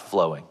stopped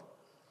flowing.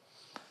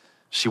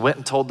 She went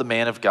and told the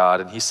man of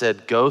God, and he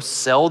said, "Go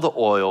sell the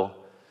oil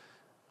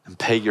and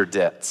pay your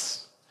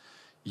debts.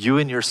 You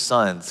and your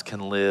sons can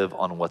live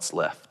on what's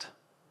left."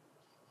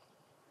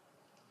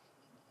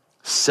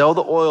 Sell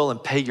the oil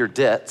and pay your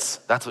debts.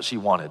 That's what she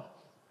wanted.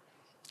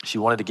 She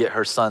wanted to get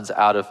her sons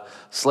out of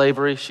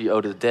slavery. She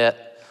owed a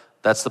debt.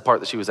 That's the part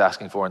that she was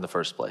asking for in the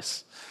first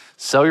place.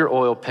 Sell your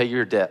oil, pay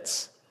your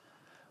debts.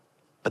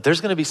 But there's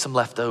gonna be some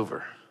left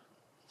over.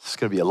 There's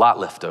gonna be a lot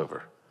left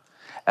over.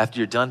 After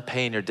you're done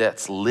paying your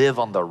debts, live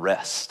on the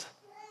rest.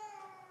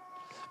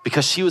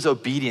 Because she was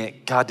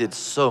obedient, God did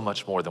so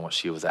much more than what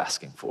she was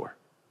asking for.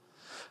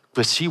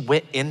 But she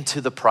went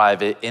into the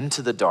private,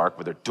 into the dark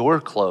with her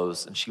door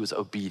closed, and she was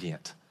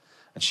obedient.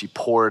 And she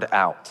poured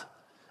out,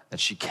 and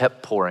she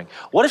kept pouring.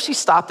 What if she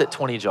stopped at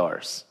 20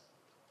 jars?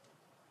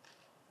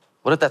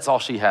 What if that's all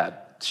she had?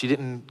 She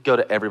didn't go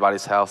to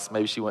everybody's house.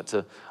 Maybe she went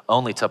to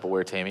only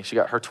Tupperware Tammy. She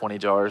got her 20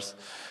 jars.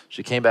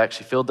 She came back,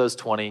 she filled those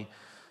 20.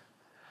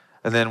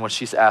 And then when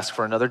she's asked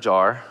for another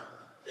jar,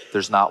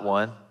 there's not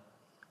one,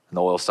 and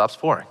the oil stops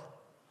pouring.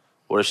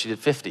 What if she did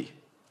 50?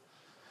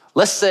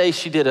 Let's say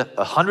she did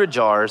 100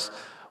 jars.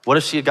 What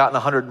if she had gotten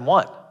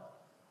 101?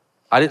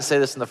 I didn't say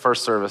this in the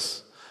first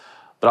service,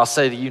 but I'll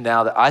say to you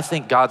now that I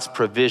think God's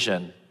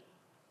provision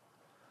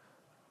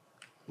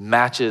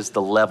matches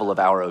the level of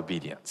our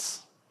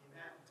obedience.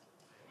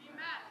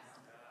 Amen.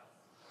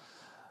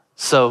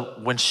 So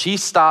when she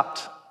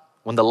stopped,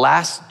 when the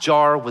last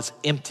jar was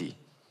empty,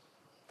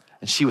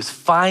 and she was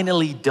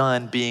finally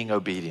done being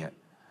obedient,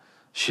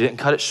 She didn't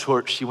cut it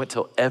short. She went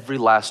till every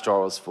last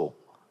jar was full.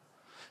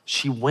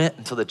 She went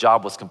until the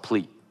job was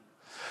complete.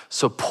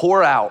 So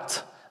pour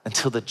out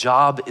until the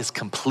job is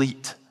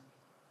complete.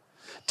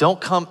 Don't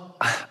come.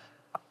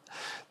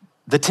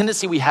 The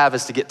tendency we have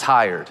is to get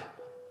tired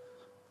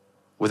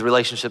with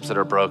relationships that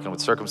are broken, with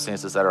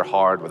circumstances that are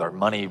hard, with our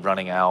money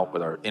running out,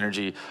 with our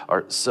energy,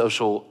 our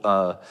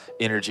social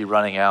energy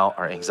running out,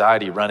 our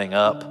anxiety running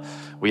up.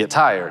 We get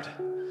tired.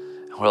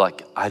 And we're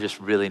like, I just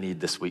really need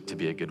this week to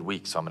be a good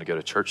week, so I'm gonna go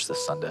to church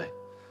this Sunday.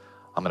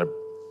 I'm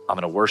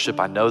gonna worship.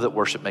 I know that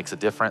worship makes a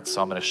difference,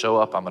 so I'm gonna show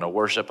up, I'm gonna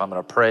worship, I'm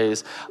gonna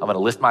praise, I'm gonna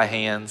lift my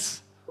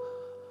hands.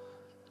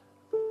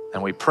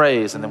 And we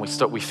praise, and then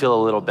we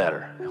feel a little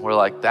better. And we're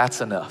like,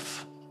 that's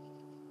enough.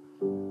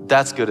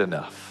 That's good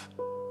enough.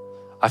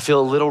 I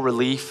feel a little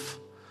relief.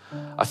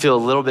 I feel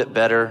a little bit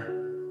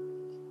better.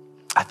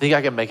 I think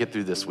I can make it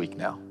through this week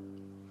now.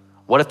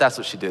 What if that's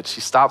what she did? She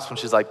stops when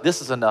she's like,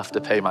 this is enough to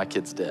pay my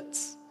kids'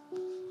 debts.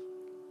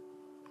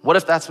 What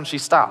if that's when she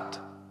stopped?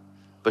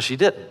 But she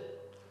didn't.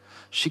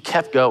 She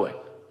kept going.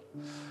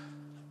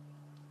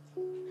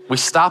 We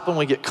stop when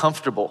we get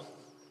comfortable,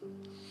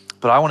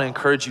 but I want to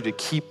encourage you to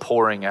keep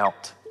pouring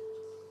out.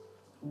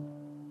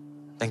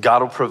 And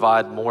God will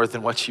provide more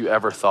than what you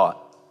ever thought.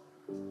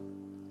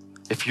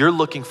 If you're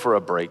looking for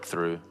a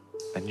breakthrough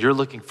and you're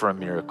looking for a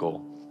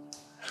miracle,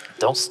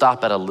 don't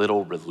stop at a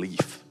little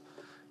relief.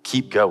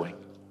 Keep going.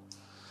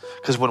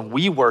 Because when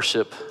we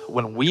worship,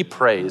 when we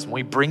praise, when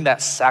we bring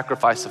that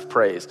sacrifice of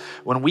praise,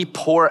 when we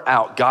pour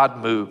out, God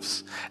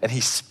moves and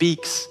he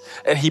speaks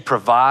and he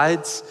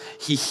provides,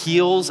 he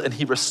heals and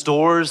he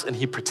restores and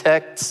he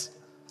protects.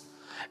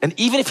 And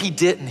even if he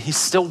didn't, he's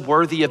still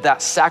worthy of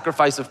that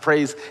sacrifice of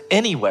praise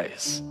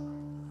anyways.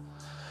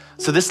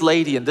 So this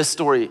lady in this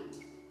story,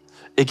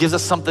 it gives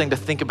us something to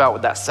think about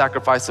with that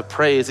sacrifice of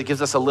praise. It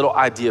gives us a little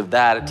idea of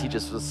that. It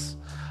teaches us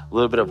a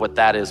little bit of what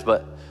that is.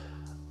 But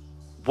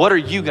what are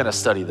you gonna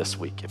study this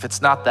week? If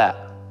it's not that,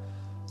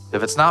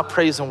 if it's not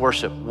praise and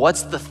worship,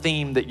 what's the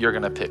theme that you're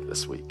gonna pick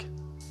this week?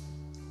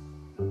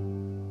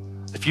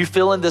 If you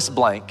fill in this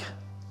blank,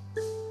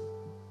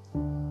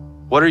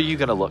 what are you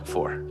gonna look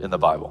for in the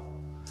Bible?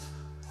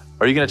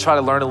 Are you gonna try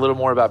to learn a little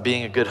more about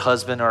being a good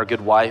husband or a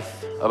good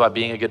wife, about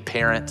being a good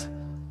parent?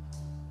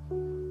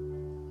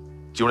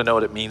 Do you wanna know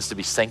what it means to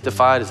be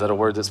sanctified? Is that a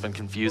word that's been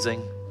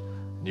confusing?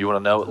 You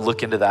wanna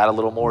look into that a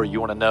little more? You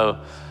wanna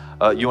know,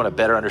 you want a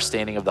better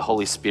understanding of the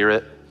Holy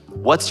Spirit?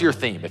 What's your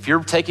theme? If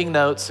you're taking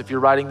notes, if you're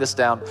writing this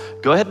down,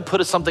 go ahead and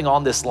put something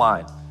on this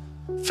line.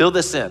 Fill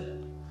this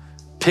in.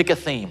 Pick a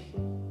theme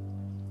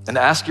and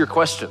ask your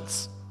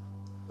questions.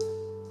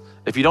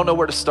 If you don't know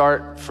where to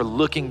start for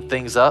looking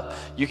things up,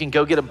 you can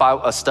go get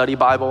a study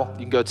Bible.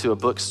 You can go to a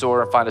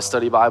bookstore and find a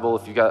study Bible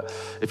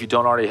if you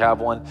don't already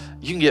have one.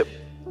 You can get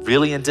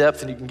really in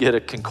depth and you can get a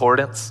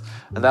concordance,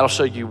 and that'll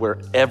show you where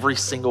every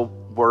single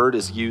word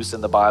is used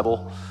in the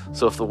Bible.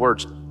 So if the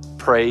word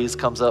praise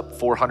comes up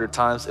 400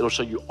 times, it'll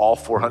show you all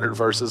 400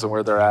 verses and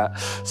where they're at.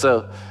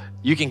 So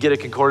you can get a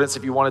concordance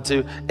if you wanted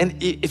to.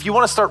 And if you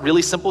want to start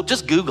really simple,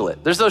 just Google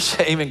it. There's no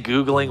shame in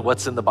Googling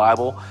what's in the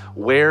Bible.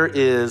 Where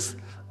is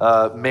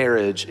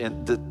marriage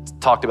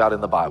talked about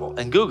in the Bible?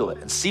 And Google it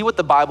and see what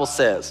the Bible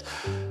says.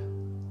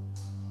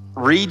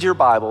 Read your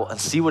Bible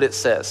and see what it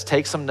says.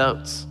 Take some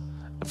notes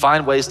and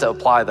find ways to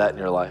apply that in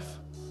your life.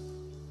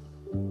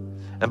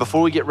 And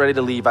before we get ready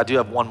to leave, I do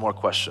have one more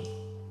question.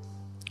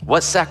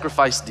 What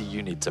sacrifice do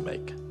you need to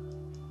make?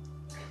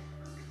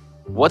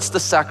 What's the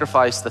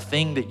sacrifice, the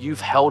thing that you've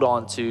held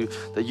on to,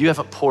 that you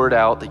haven't poured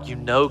out, that you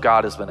know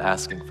God has been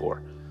asking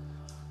for?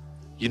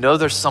 You know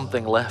there's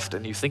something left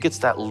and you think it's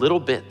that little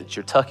bit that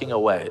you're tucking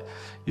away.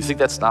 You think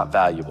that's not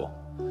valuable.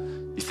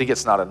 You think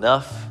it's not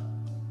enough.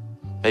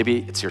 Maybe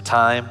it's your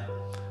time.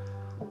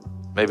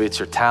 Maybe it's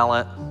your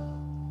talent.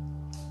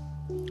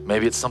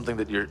 Maybe it's something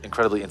that you're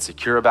incredibly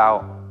insecure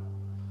about.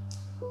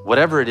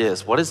 Whatever it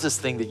is, what is this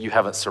thing that you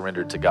haven't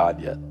surrendered to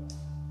God yet,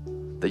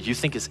 that you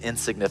think is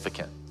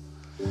insignificant?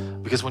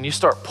 Because when you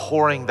start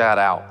pouring that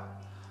out,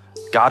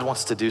 God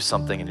wants to do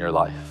something in your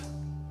life.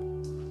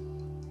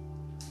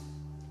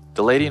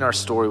 The lady in our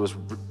story was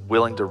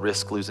willing to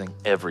risk losing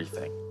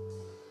everything.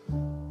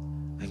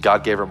 And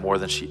God gave her more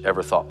than she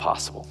ever thought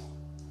possible.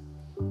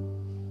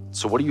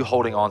 So what are you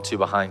holding on to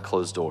behind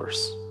closed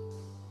doors?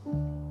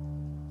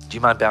 Do you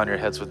mind bowing your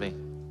heads with me?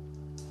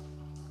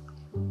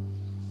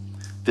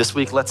 This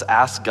week, let's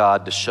ask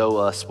God to show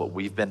us what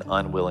we've been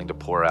unwilling to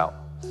pour out.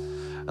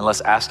 And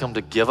let's ask him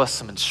to give us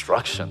some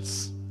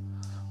instructions.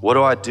 What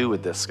do I do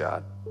with this,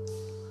 God?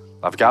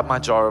 I've got my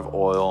jar of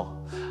oil.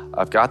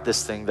 I've got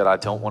this thing that I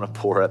don't want to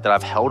pour out, that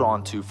I've held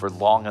on to for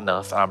long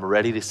enough, and I'm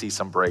ready to see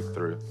some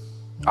breakthrough.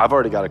 I've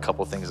already got a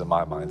couple things in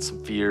my mind,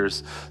 some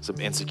fears, some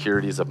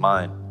insecurities of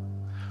mine.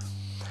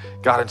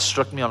 God,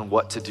 instruct me on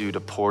what to do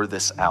to pour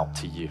this out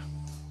to you.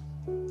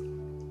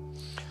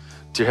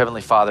 Dear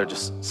Heavenly Father,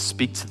 just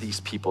speak to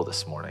these people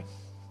this morning.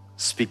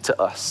 Speak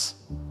to us.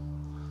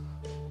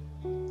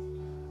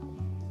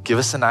 Give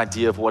us an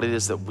idea of what it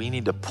is that we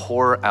need to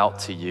pour out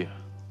to you.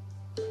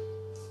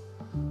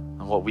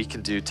 and what we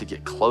can do to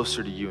get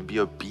closer to you and be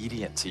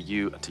obedient to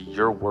you and to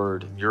your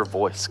word and your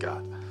voice,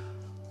 God.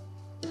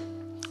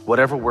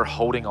 Whatever we're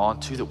holding on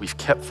to that we've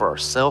kept for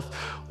ourselves,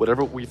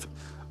 whatever we've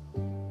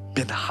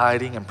been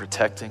hiding and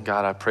protecting,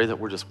 God, I pray that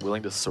we're just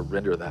willing to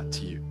surrender that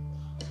to you.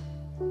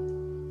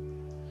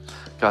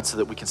 God, so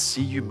that we can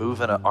see you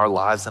move in our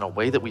lives in a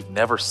way that we've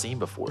never seen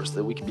before, so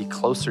that we can be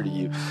closer to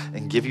you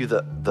and give you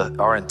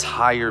our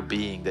entire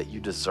being that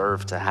you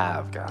deserve to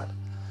have, God.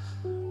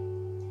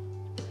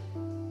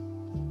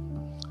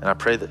 And I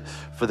pray that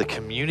for the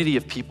community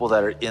of people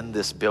that are in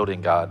this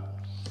building, God,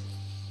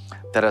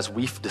 that as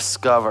we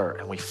discover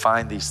and we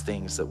find these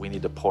things that we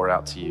need to pour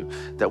out to you,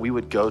 that we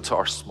would go to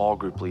our small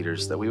group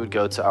leaders, that we would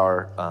go to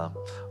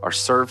our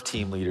serve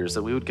team leaders,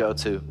 that we would go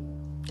to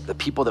the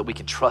people that we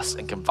can trust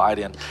and confide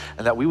in,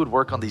 and that we would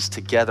work on these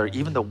together.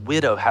 Even the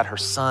widow had her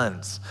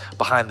sons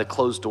behind the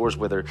closed doors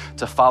with her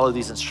to follow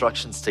these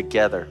instructions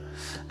together.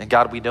 And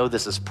God, we know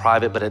this is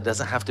private, but it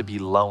doesn't have to be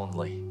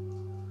lonely.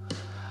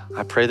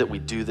 I pray that we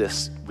do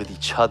this with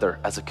each other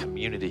as a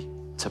community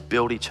to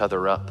build each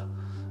other up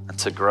and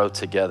to grow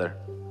together.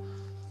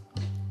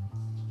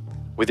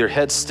 With your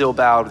head still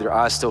bowed, with your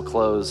eyes still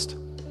closed,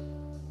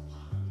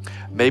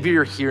 maybe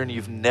you're here and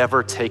you've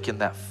never taken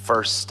that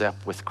first step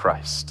with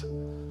Christ.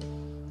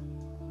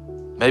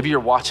 Maybe you're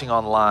watching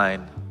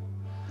online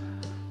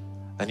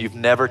and you've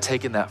never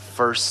taken that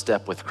first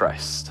step with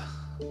Christ.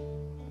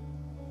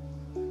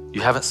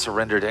 You haven't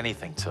surrendered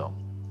anything to him.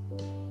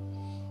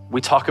 We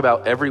talk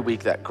about every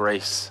week that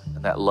grace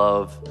and that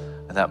love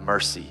and that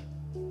mercy.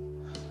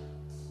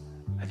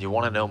 And you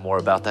want to know more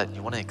about that,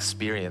 you want to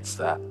experience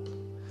that.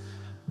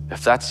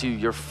 If that's you,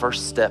 your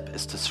first step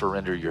is to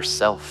surrender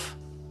yourself,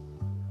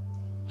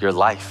 your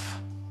life,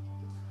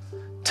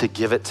 to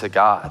give it to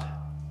God.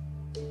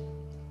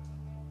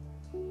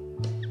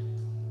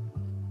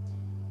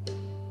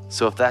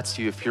 So if that's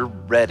you, if you're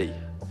ready,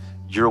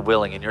 you're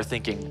willing, and you're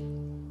thinking,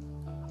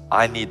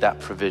 I need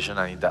that provision,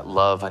 I need that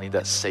love, I need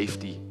that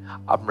safety.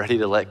 I'm ready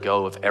to let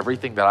go of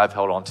everything that I've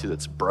held on to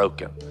that's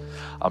broken.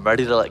 I'm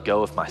ready to let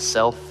go of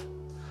myself,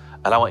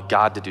 and I want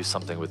God to do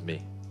something with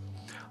me.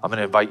 I'm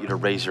gonna invite you to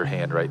raise your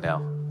hand right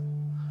now.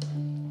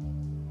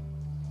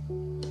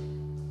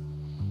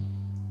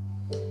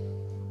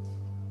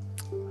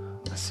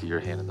 I see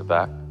your hand in the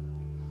back,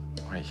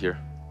 right here.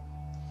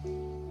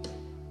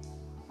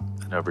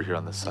 And over here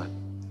on this side.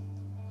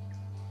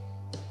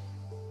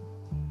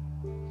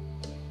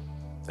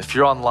 If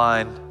you're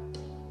online,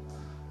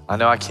 I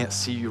know I can't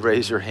see you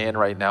raise your hand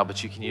right now,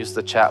 but you can use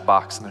the chat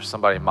box and there's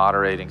somebody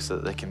moderating so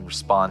that they can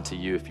respond to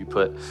you. If you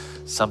put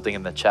something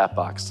in the chat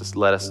box, just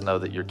let us know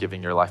that you're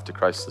giving your life to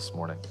Christ this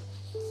morning.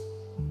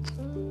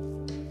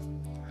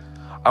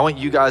 I want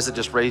you guys to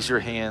just raise your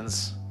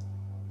hands.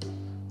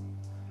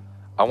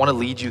 I want to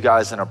lead you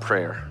guys in a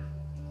prayer.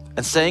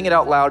 And saying it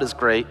out loud is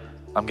great.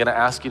 I'm gonna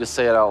ask you to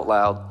say it out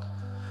loud,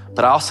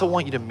 but I also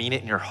want you to mean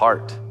it in your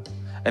heart.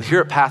 And here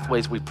at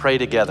Pathways, we pray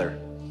together.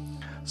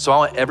 So I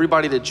want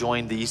everybody to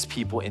join these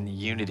people in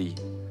unity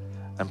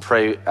and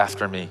pray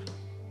after me.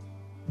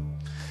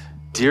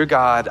 Dear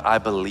God, I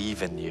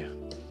believe in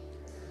you.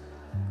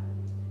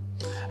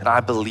 And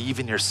I believe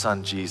in your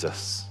son,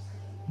 Jesus.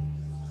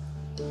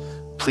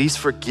 Please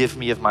forgive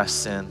me of my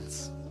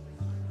sins.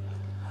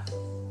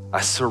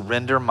 I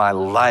surrender my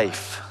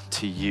life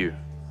to you.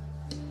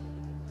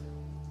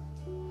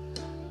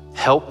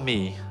 Help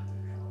me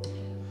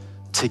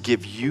to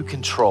give you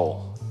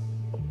control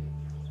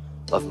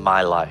of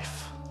my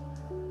life.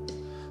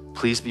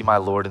 Please be my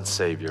Lord and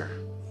Savior.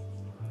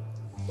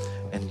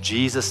 In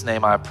Jesus'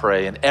 name I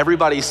pray. And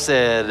everybody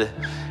said,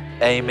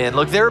 amen.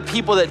 Look, there are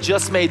people that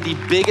just made the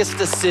biggest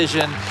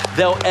decision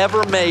they'll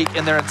ever make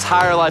in their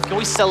entire life. Can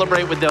we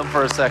celebrate with them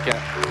for a second?